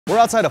We're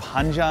outside of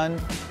Hanjan,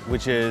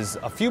 which is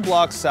a few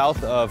blocks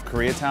south of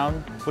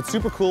Koreantown. What's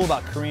super cool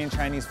about Korean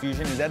Chinese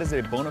fusion is that it's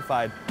a bona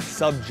fide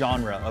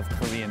subgenre of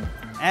Korean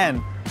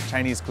and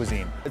Chinese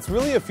cuisine. It's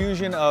really a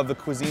fusion of the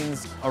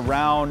cuisines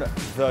around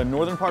the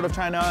northern part of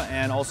China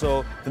and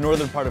also the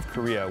northern part of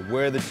Korea,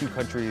 where the two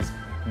countries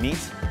meet.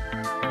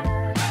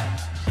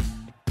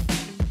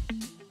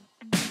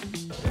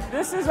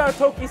 This is our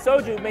Toki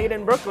soju made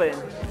in Brooklyn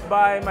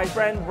by my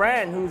friend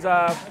Bran, who's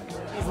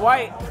he's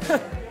white.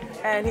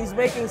 And he's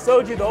making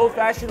soju the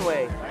old-fashioned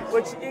way,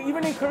 which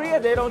even in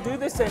Korea, they don't do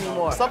this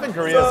anymore. Stuff in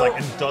Korea is like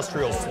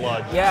industrial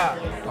sludge. Yeah.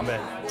 I'm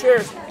in.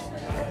 Cheers.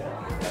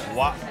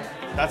 Wow.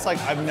 That's like,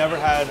 I've never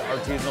had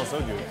artisanal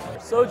soju.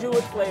 Soju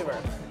with flavor.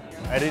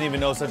 I didn't even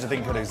know such a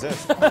thing could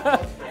exist.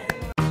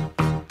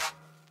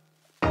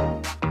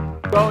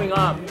 Growing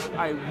up,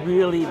 I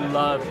really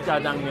loved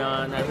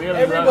jjajangmyeon.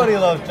 Everybody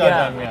loves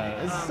jjajangmyeon.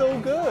 Yeah. It's so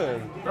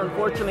good.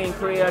 Unfortunately, in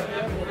Korea,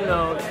 you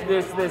know,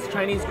 this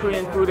Chinese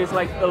Korean food is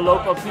like the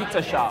local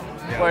pizza shop,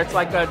 where it's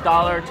like $1,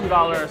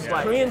 $2 a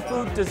slice. Korean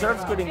food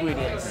deserves good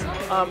ingredients,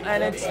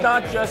 and it's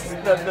not just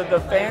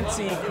the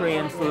fancy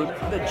Korean food.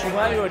 The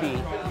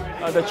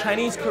jjimajori, the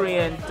Chinese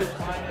Korean,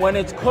 when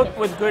it's cooked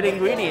with good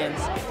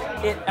ingredients,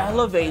 it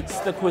elevates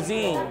the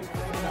cuisine,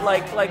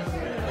 like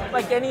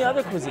any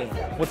other cuisine.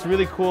 What's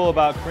really cool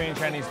about Korean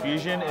Chinese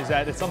fusion is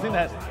that it's something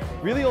that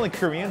really only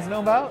Koreans know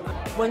about.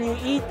 When you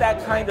eat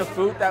that kind of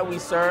food that we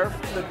serve,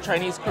 the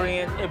Chinese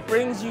Korean, it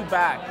brings you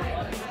back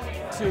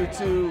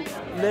to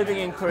living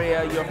in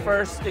Korea, your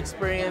first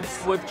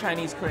experience with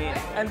Chinese Korean.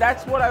 And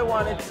that's what I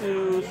wanted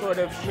to sort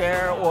of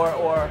share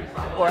or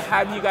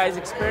have you guys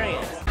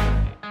experience.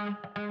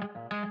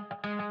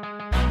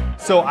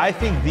 So I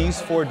think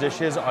these 4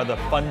 dishes are the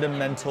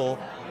fundamental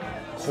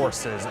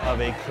courses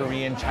of a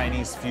Korean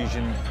Chinese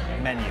fusion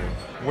menu.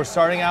 We're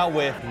starting out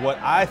with what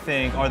I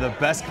think are the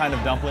best kind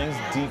of dumplings,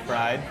 deep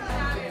fried.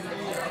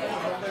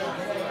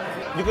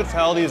 You could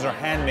tell these are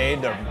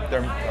handmade,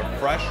 they're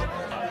fresh.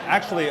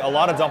 Actually, a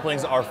lot of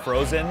dumplings are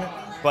frozen,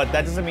 but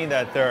that doesn't mean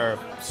that they're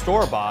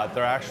store-bought.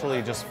 They're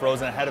actually just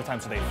frozen ahead of time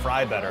so they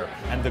fry better.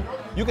 And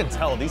you can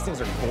tell these things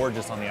are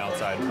gorgeous on the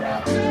outside.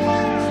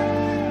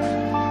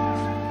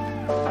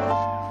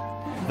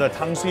 The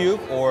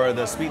tangsuyuk, or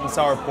the sweet and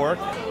sour pork,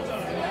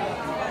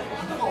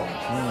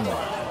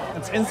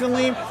 it's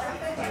instantly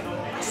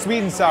sweet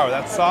and sour.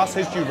 That sauce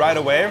hits you right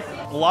away.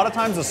 A lot of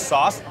times the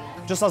sauce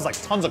just has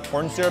like tons of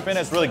corn syrup in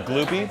it. It's really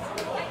gloopy.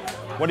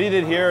 What he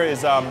did here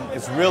is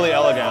it's really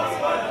elegant.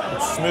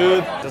 It's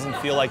smooth, doesn't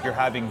feel like you're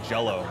having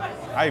jello.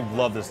 I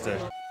love this dish.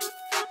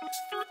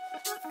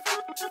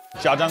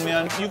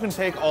 Jjajangmyeon, you can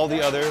take all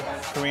the other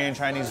Korean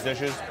Chinese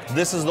dishes.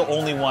 This is the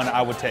only one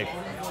I would take.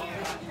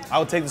 I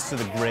would take this to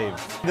the grave.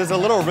 There's a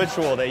little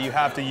ritual that you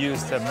have to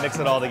use to mix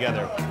it all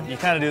together. You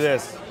kind of do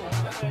this.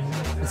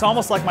 It's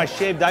almost like my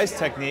shaved ice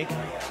technique.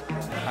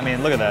 I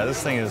mean, look at that.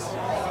 This thing is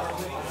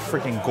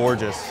freaking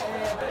gorgeous.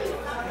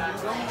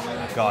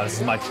 God, this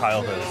is my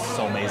childhood. It's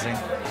so amazing.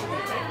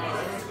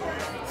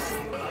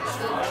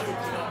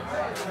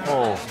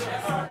 Oh.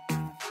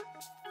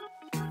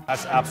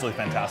 That's absolutely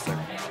fantastic.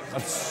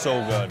 That's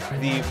so good.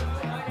 The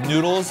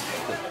noodles,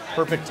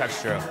 perfect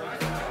texture.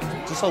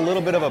 Just a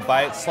little bit of a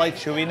bite, slight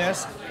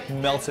chewiness,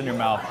 melts in your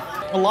mouth.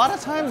 A lot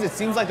of times it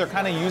seems like they're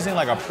kind of using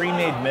like a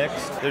pre-made mix.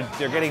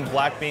 They're getting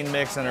black bean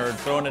mix and are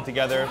throwing it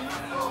together.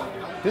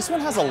 This one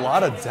has a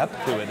lot of depth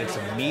to it. It's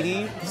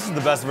meaty. This is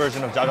the best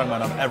version of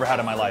jjajangmyeon I've ever had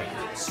in my life,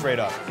 straight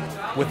up.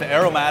 With the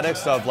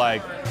aromatics of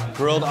like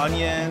grilled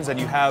onions, and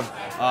you have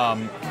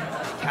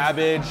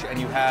cabbage, and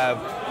you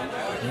have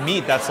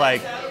meat that's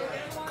like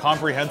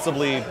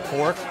comprehensively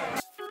pork.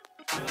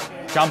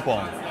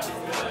 Jampong.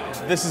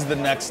 This is the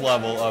next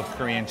level of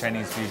Korean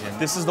Chinese fusion.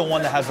 This is the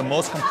one that has the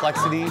most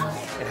complexity.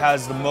 It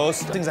has the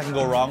most things that can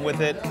go wrong with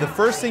it. The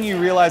first thing you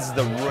realize is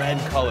the red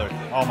color.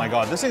 Oh my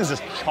God, this thing is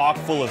just chock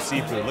full of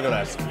seafood. Look at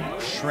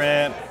that.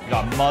 Shrimp, you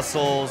got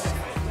mussels,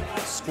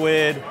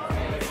 squid.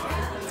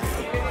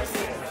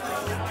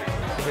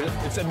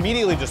 It's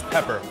immediately just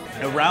pepper.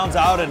 It rounds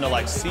out into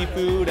like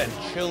seafood and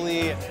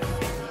chili.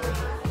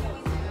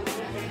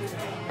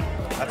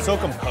 That's so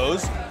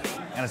composed,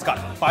 and it's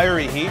got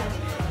fiery heat.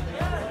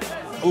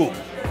 Ooh,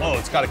 oh,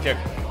 it's got a kick.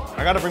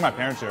 I gotta bring my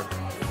parents here.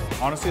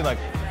 Honestly, like,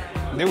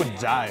 they would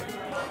die.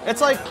 It's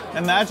like,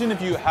 imagine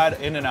if you had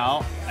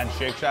In-N-Out and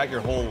Shake Shack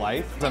your whole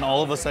life, then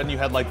all of a sudden you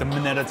had like the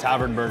Minetta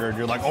Tavern burger, and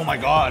you're like, oh my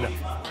God,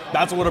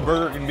 that's what a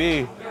burger can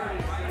be.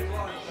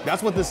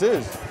 That's what this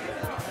is.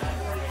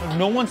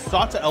 No one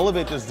sought to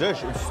elevate this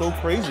dish. It's so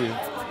crazy.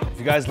 If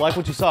you guys like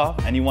what you saw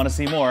and you wanna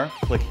see more,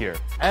 click here.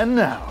 And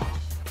now,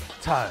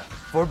 time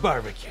for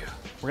barbecue.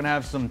 We're gonna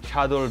have some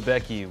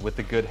chadolbeki with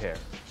the good hair.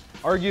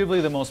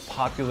 Arguably the most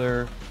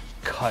popular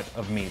cut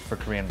of meat for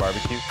Korean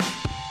barbecue.